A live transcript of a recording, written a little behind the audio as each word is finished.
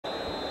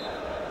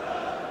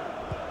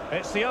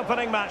It's the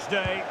opening match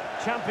day.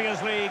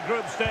 Champions League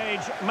group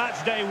stage,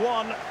 match day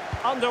 1,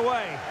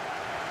 underway.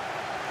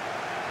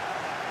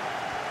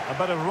 A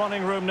bit of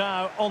running room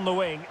now on the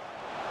wing.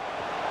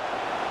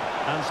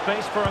 And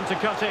space for him to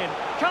cut in.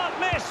 Can't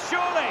miss,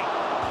 surely!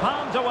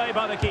 Palmed away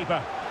by the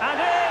keeper. And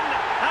in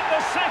at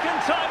the second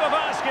time of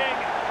asking.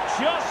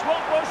 Just what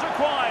was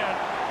required.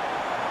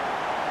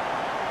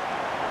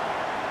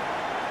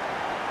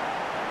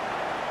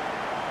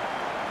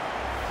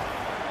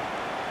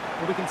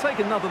 Well, we can take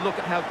another look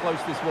at how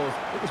close this was.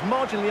 It was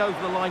marginally over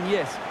the line,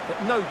 yes,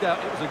 but no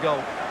doubt it was a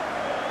goal.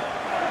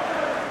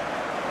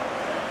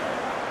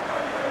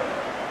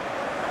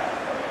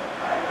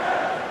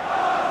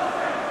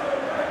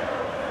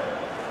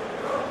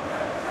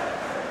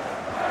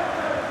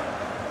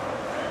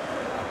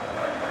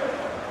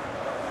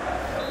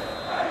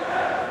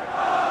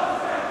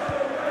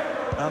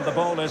 And the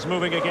ball is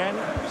moving again.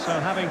 So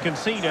having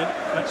conceded,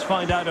 let's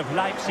find out if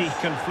Leipzig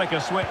can flick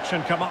a switch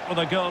and come up with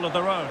a goal of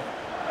their own.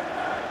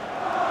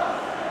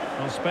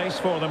 No space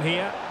for them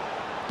here.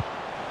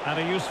 And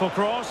a useful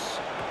cross.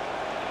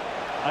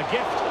 A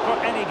gift for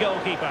any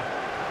goalkeeper.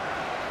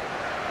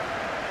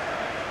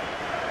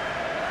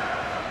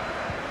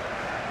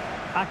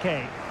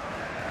 Ake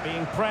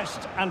being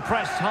pressed and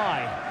pressed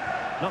high.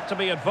 Not to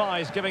be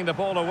advised giving the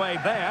ball away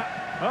there.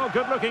 Oh,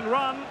 good looking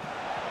run.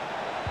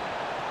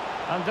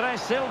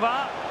 Andres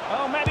Silva.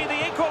 Oh, maybe the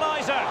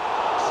equaliser.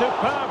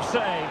 Superb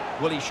save.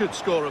 Well, he should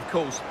score, of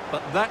course,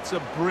 but that's a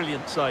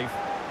brilliant save.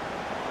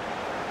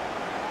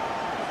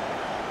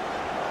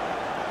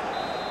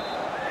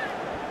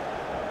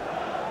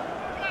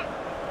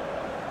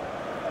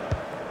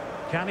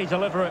 Can he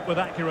deliver it with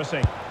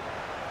accuracy?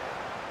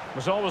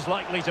 Was always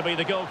likely to be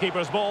the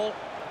goalkeeper's ball.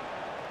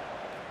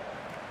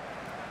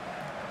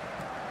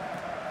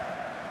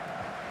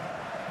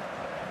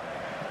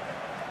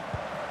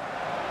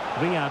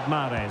 Riyad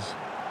Mahrez.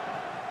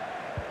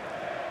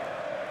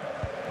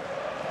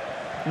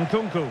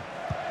 Nkunku.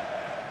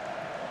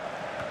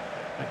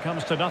 It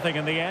comes to nothing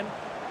in the end.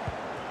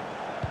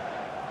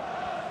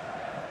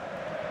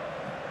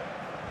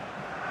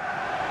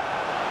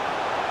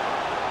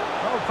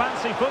 Oh,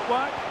 fancy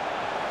footwork.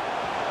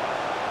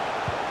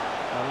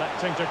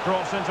 Electing to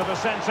cross into the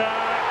centre.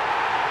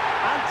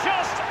 And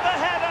just the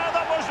header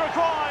that was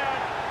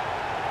required.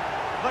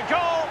 The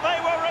goal they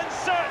were in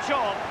search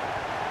of.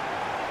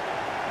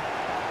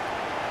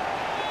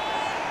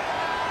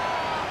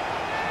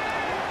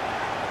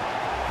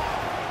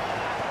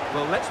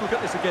 Well, let's look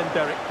at this again,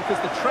 Derek,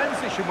 because the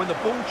transition when the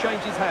ball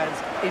changes hands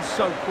is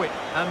so quick.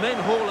 And then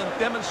Haaland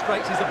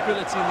demonstrates his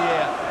ability in the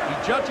air.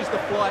 He judges the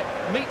flight,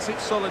 meets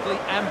it solidly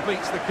and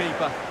beats the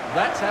keeper.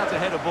 That's how to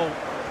head a ball.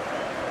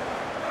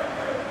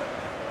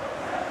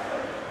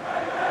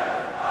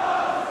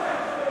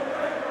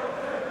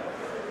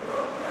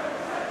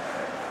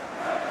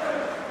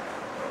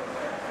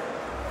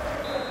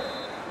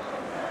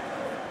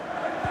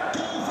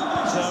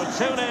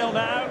 So 2-0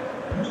 now.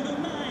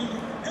 Number 9,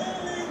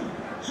 Erling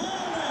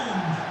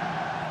Haaland.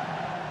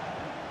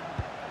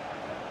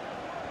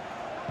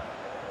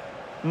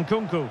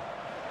 Nkunku.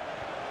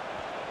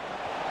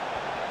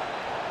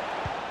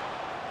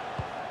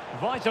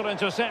 Vital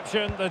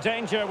interception. The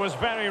danger was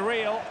very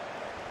real.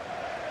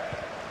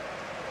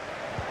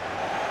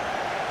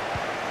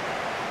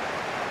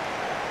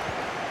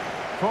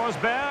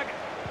 Forsberg.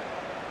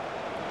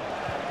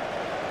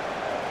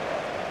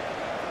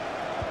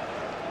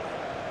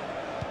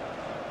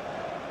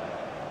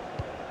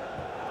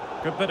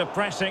 Good bit of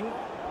pressing.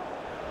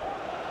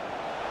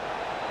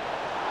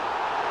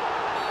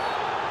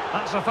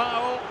 That's a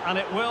foul, and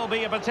it will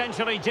be a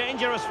potentially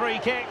dangerous free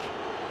kick.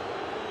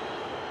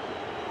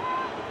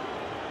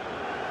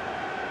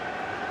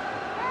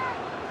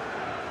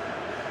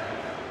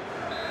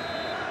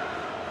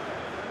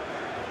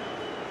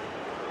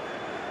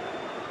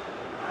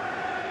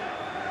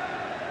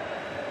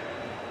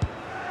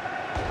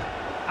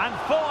 And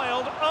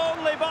foiled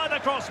only by the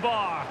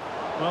crossbar.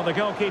 Well, the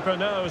goalkeeper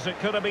knows it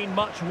could have been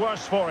much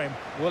worse for him.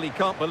 Well, he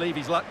can't believe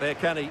his luck there,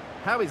 can he?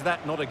 How is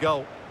that not a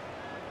goal?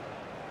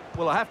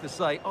 Well, I have to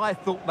say, I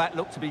thought that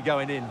looked to be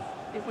going in.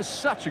 It was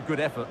such a good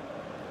effort.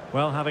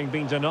 Well, having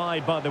been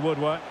denied by the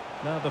woodwork,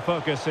 now the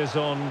focus is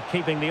on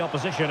keeping the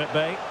opposition at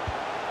bay.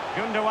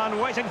 Gundogan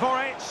waiting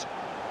for it.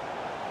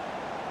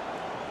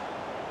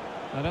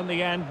 And in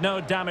the end,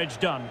 no damage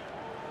done.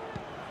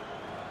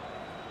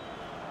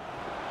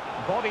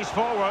 Bodies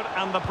forward,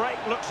 and the break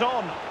looks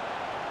on.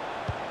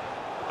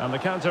 And the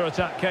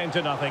counter-attack came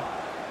to nothing.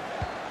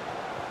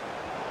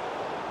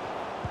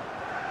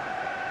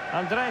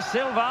 Andres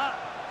Silva.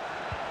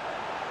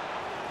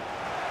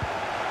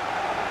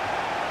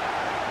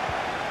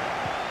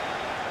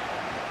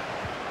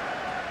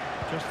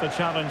 Just the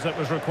challenge that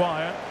was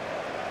required.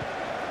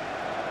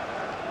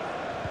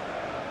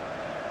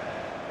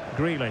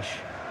 Grealish.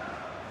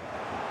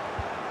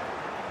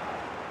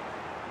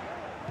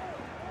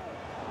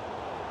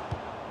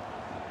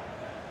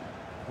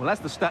 Well, as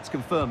the stats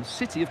confirm,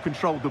 City have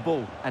controlled the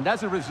ball and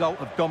as a result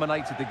have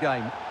dominated the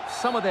game.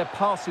 Some of their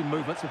passing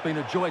movements have been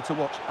a joy to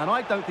watch, and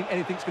I don't think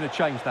anything's going to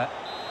change that.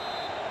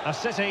 A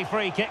City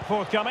free kick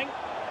forthcoming.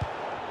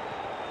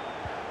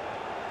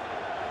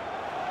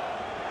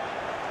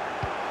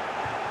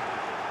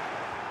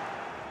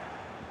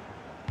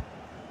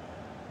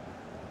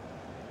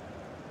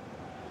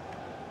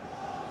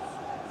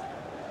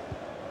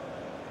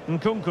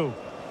 Nkunku.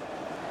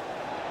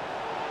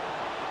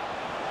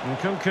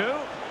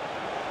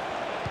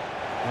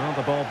 Well,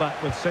 the ball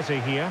back with City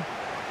here.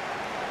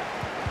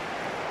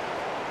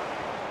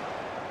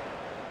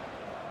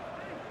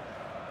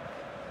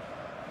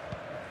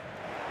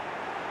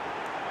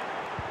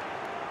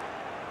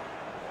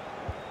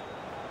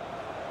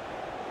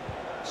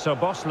 So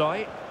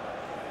Bosley.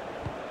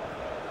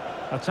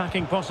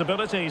 Attacking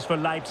possibilities for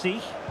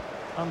Leipzig.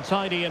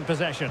 Untidy in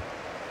possession.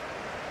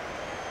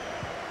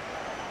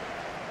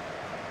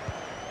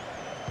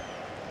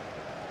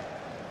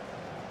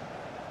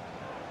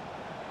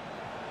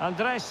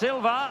 Andre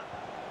Silva.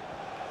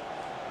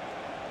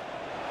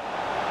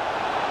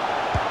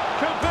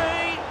 Could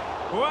be.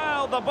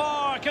 Well, the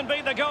bar can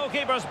be the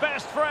goalkeeper's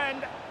best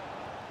friend.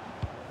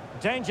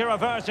 Danger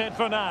averted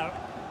for now.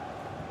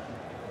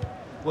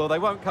 Well, they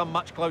won't come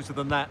much closer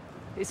than that.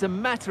 It's a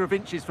matter of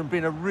inches from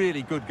being a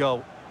really good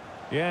goal.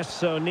 Yes,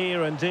 so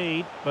near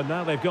indeed, but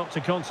now they've got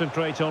to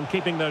concentrate on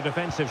keeping their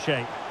defensive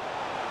shape.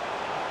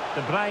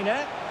 De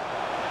Bruyne.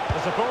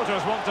 The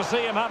supporters want to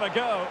see him have a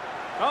go.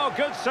 Oh,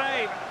 good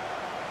save.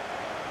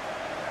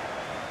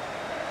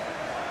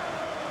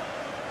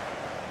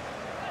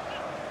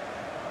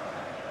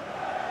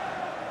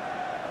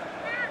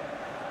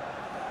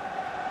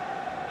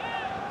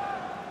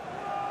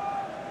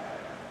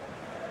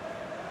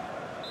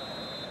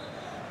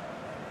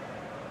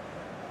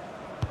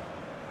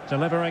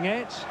 Delivering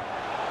it.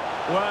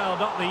 Well,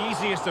 not the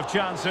easiest of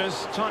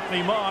chances.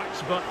 Tightly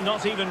marked, but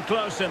not even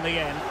close in the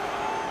end.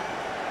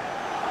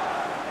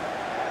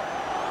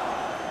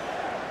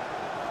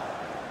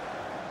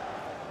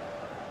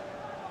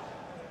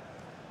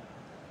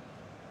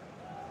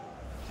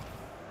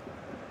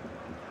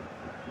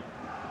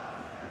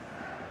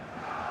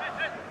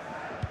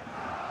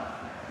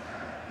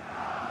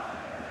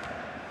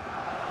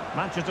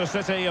 Manchester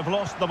City have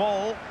lost the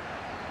ball.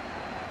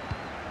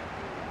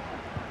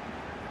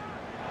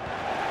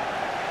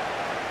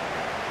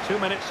 Two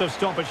minutes of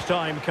stoppage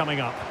time coming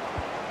up.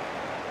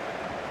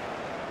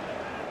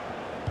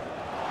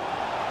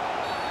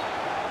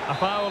 A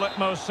foul it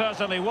most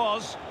certainly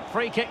was.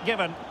 Free kick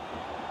given.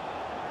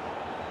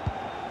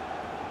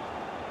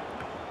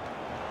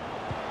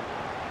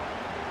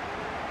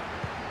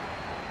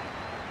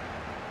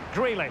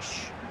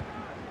 Grealish.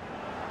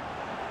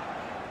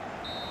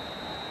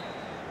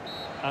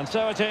 And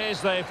so it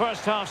is, the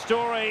first half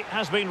story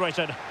has been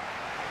written.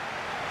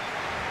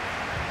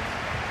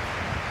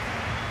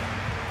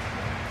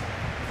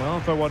 Well,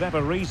 for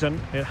whatever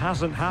reason, it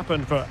hasn't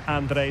happened for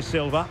Andre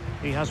Silva.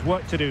 He has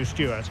work to do,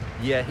 Stuart.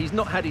 Yeah, he's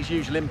not had his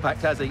usual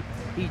impact, has he?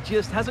 He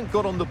just hasn't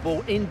got on the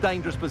ball in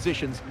dangerous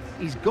positions.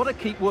 He's got to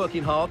keep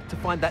working hard to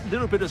find that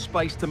little bit of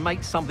space to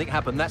make something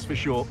happen, that's for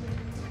sure.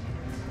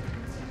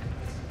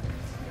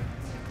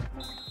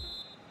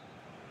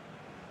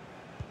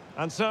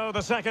 And so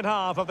the second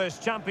half of this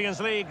Champions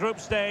League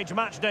group stage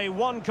matchday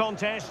 1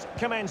 contest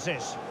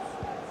commences.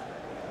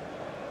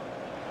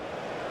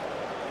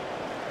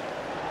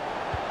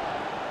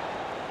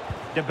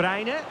 De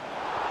Bruyne.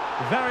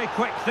 Very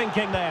quick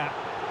thinking there.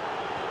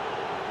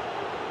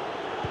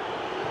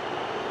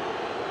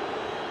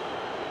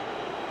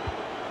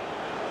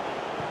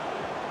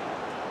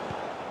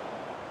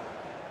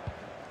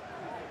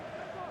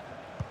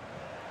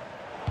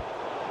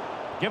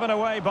 Given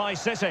away by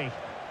City.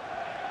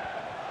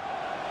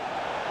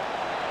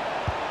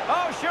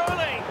 Oh,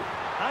 surely!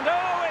 And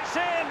oh, it's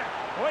in!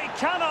 We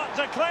cannot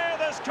declare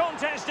this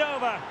contest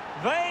over.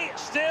 They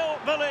still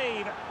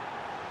believe.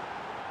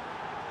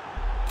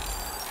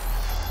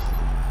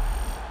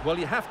 Well,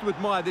 you have to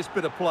admire this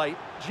bit of play.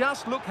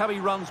 Just look how he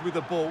runs with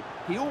the ball.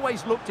 He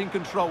always looked in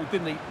control,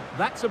 didn't he?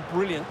 That's a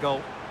brilliant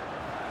goal.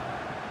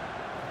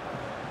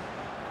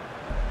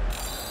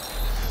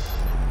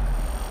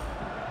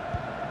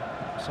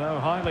 So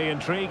highly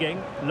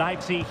intriguing.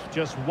 Leipzig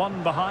just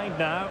 1 behind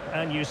now,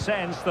 and you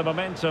sense the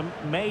momentum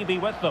may be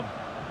with them.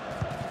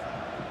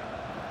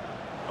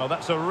 Well,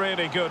 that's a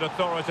really good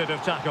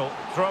authoritative tackle.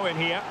 Throw in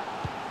here.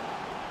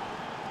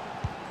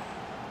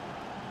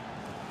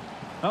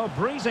 Oh,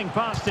 breezing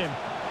past him.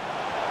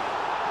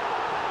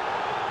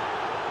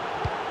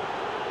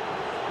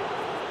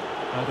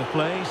 Out of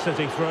play,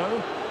 City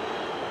throw.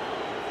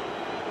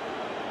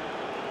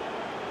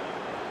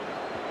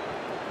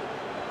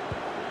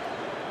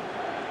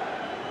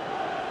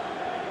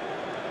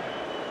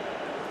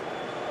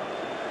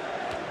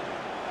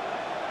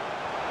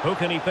 Who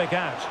can he pick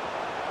out?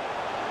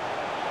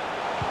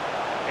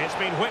 It's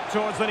been whipped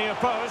towards the near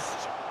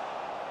post.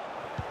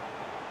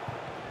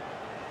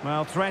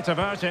 Well, threat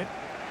averted.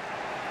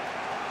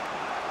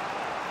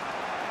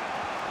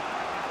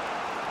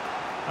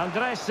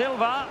 Andre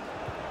Silva.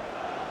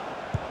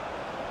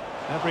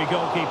 Every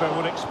goalkeeper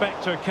would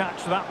expect to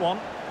catch that one.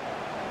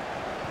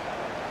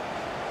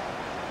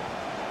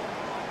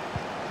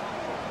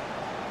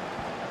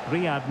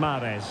 Riyad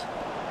Mahrez.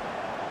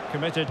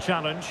 Committed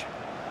challenge.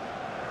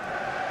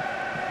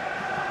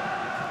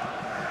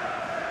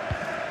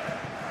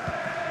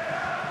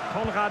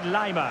 Konrad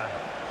Laimer.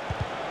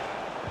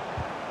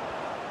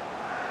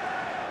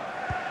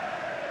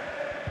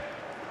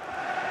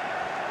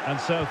 And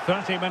so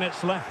 30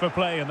 minutes left for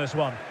play in this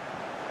one.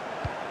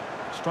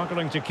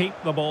 Struggling to keep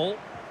the ball.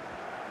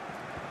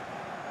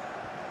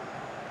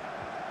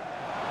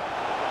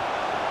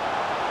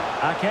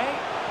 Ake.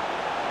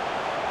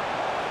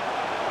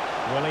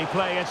 Will he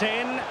play it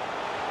in?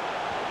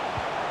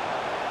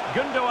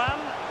 Gundogan.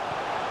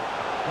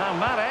 Now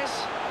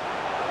Mahrez.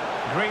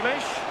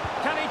 Grealish.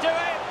 Can he do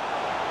it?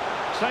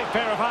 Safe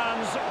pair of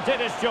hands. Did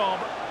his job.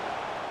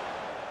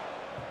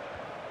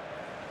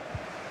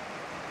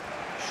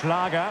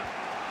 Schlager.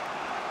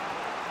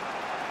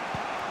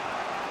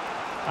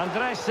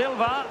 Andre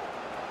Silva.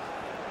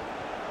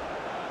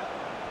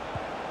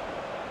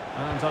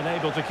 And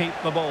unable to keep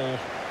the ball.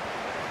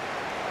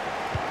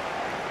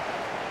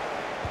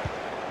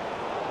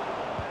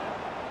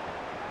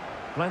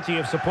 Plenty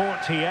of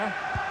support here.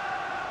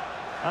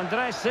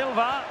 Andre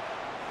Silva.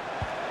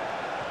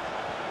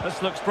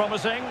 This looks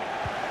promising,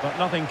 but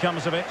nothing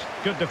comes of it.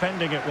 Good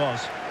defending it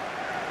was.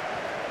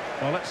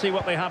 Well, let's see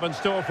what they have in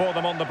store for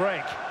them on the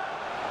break.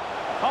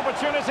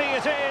 Opportunity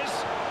it is.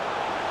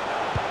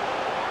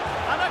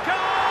 And a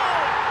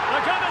goal!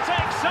 They're going to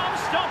take some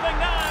stopping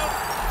now.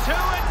 2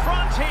 in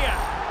front here.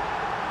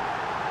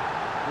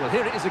 Well,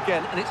 here it is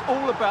again, and it's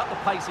all about the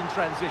pace in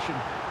transition.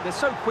 They're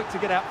so quick to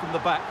get out from the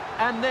back.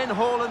 And then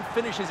Haaland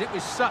finishes it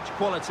with such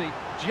quality.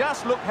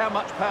 Just look how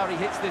much power he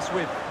hits this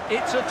with.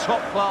 It's a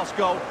top-class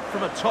goal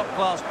from a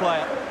top-class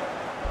player.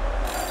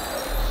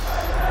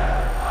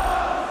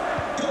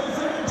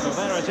 So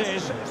there it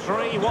is,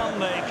 3-1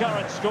 the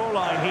current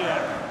scoreline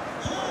here.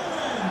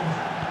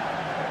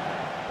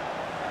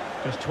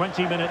 Just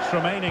 20 minutes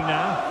remaining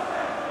now.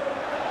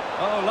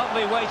 Oh,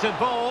 lovely weighted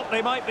ball.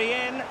 They might be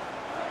in.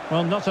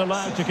 Well, not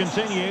allowed to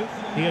continue.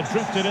 He had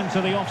drifted into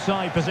the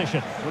offside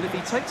position. Well, if he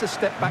takes a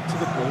step back to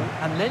the ball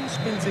and then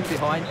spins in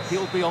behind,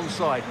 he'll be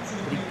onside.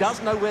 But he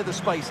does know where the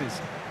space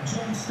is.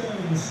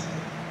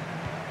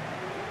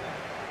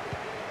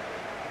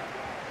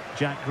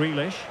 Jack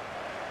Grealish.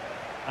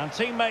 And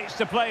teammates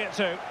to play it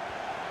to.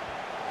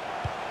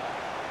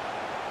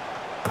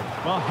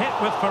 Well,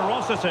 hit with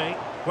ferocity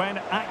when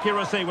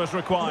accuracy was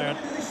required.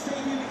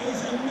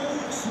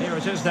 Here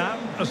it is now,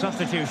 a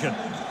substitution.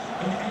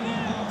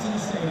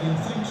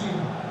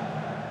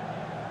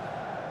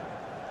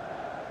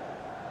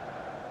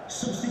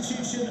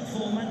 Substitution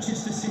for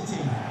Manchester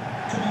City.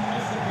 Coming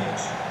off the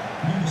pitch,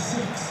 number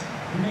 6,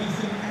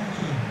 Nathan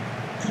Ake.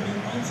 Coming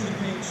onto the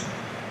pitch,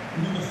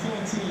 number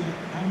 14,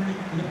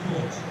 Aymeric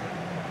Laporte.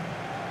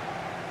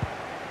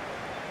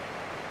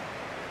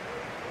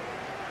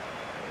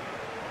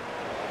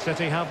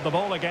 City have the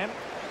ball again.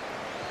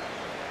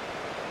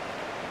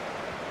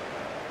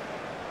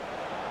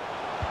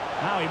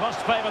 Now he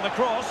must favour the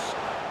cross.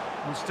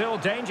 And still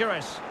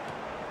dangerous.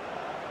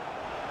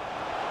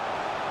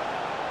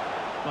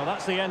 Well,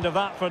 that's the end of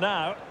that for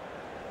now.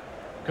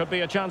 Could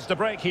be a chance to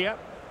break here.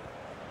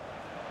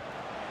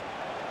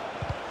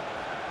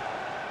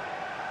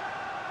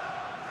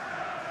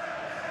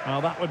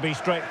 Well, that would be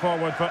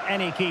straightforward for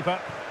any keeper.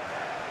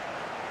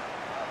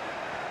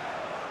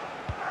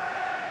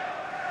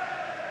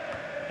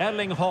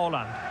 Erling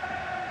Haaland.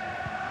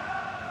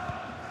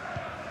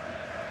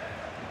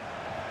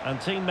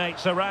 And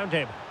teammates around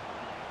him.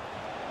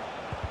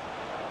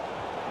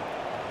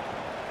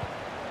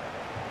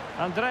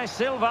 Andre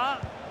Silva.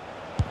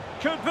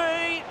 Could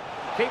be.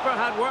 Keeper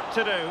had work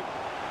to do.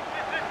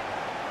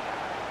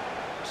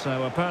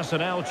 So a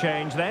personnel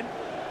change then.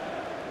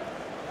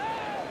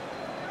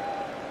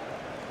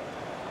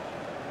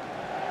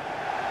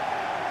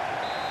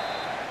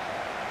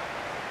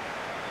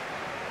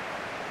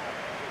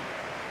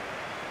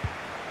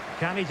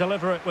 Can he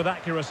deliver it with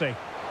accuracy?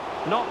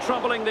 Not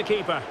troubling the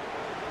keeper.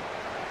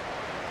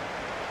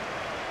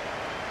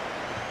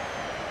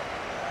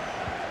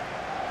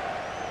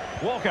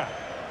 Walker.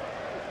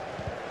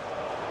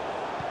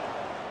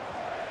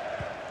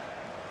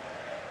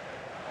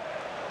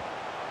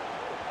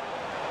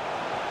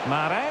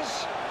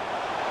 Mahrez.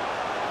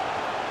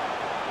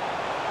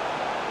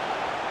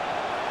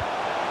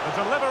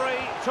 The delivery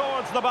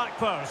towards the back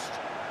post.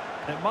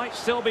 It might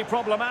still be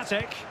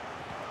problematic.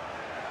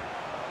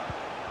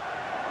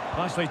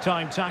 Nicely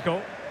timed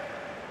tackle.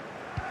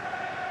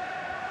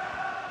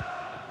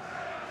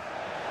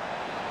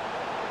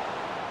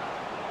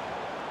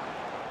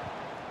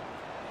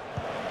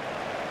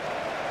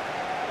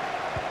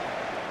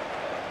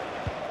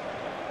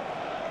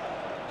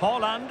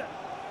 Haaland.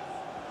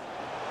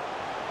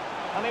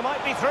 And he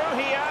might be through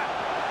here.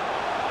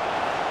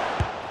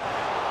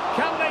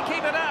 Can they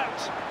keep it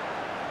out?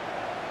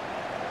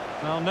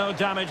 Well, no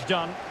damage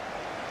done.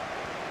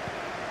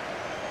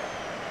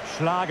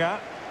 Schlager.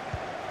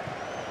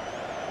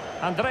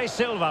 Andre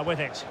Silva with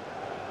it.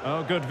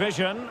 Oh, good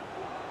vision.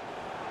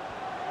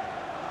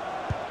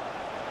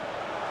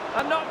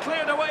 And not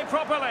cleared away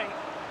properly.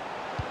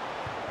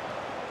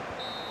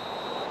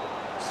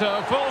 So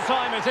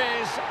full-time it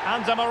is,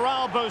 and a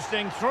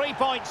morale-boosting 3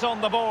 points on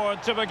the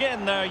board to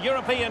begin their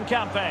European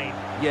campaign.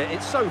 Yeah,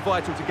 it's so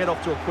vital to get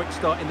off to a quick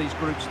start in these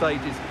group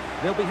stages.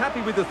 They'll be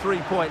happy with the 3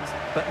 points,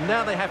 but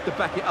now they have to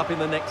back it up in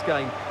the next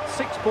game.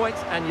 6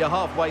 points and you're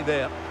halfway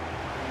there.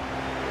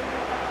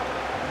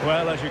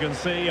 Well, as you can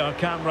see, our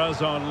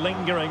cameras are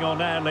lingering on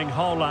Erling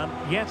Haaland.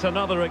 Yet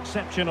another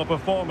exceptional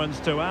performance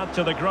to add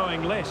to the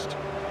growing list.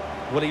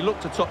 Well, he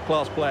looked a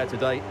top-class player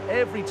today.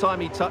 Every time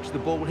he touched the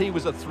ball, he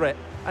was a threat.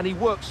 And he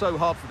worked so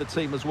hard for the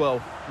team as well.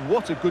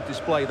 What a good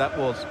display that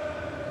was.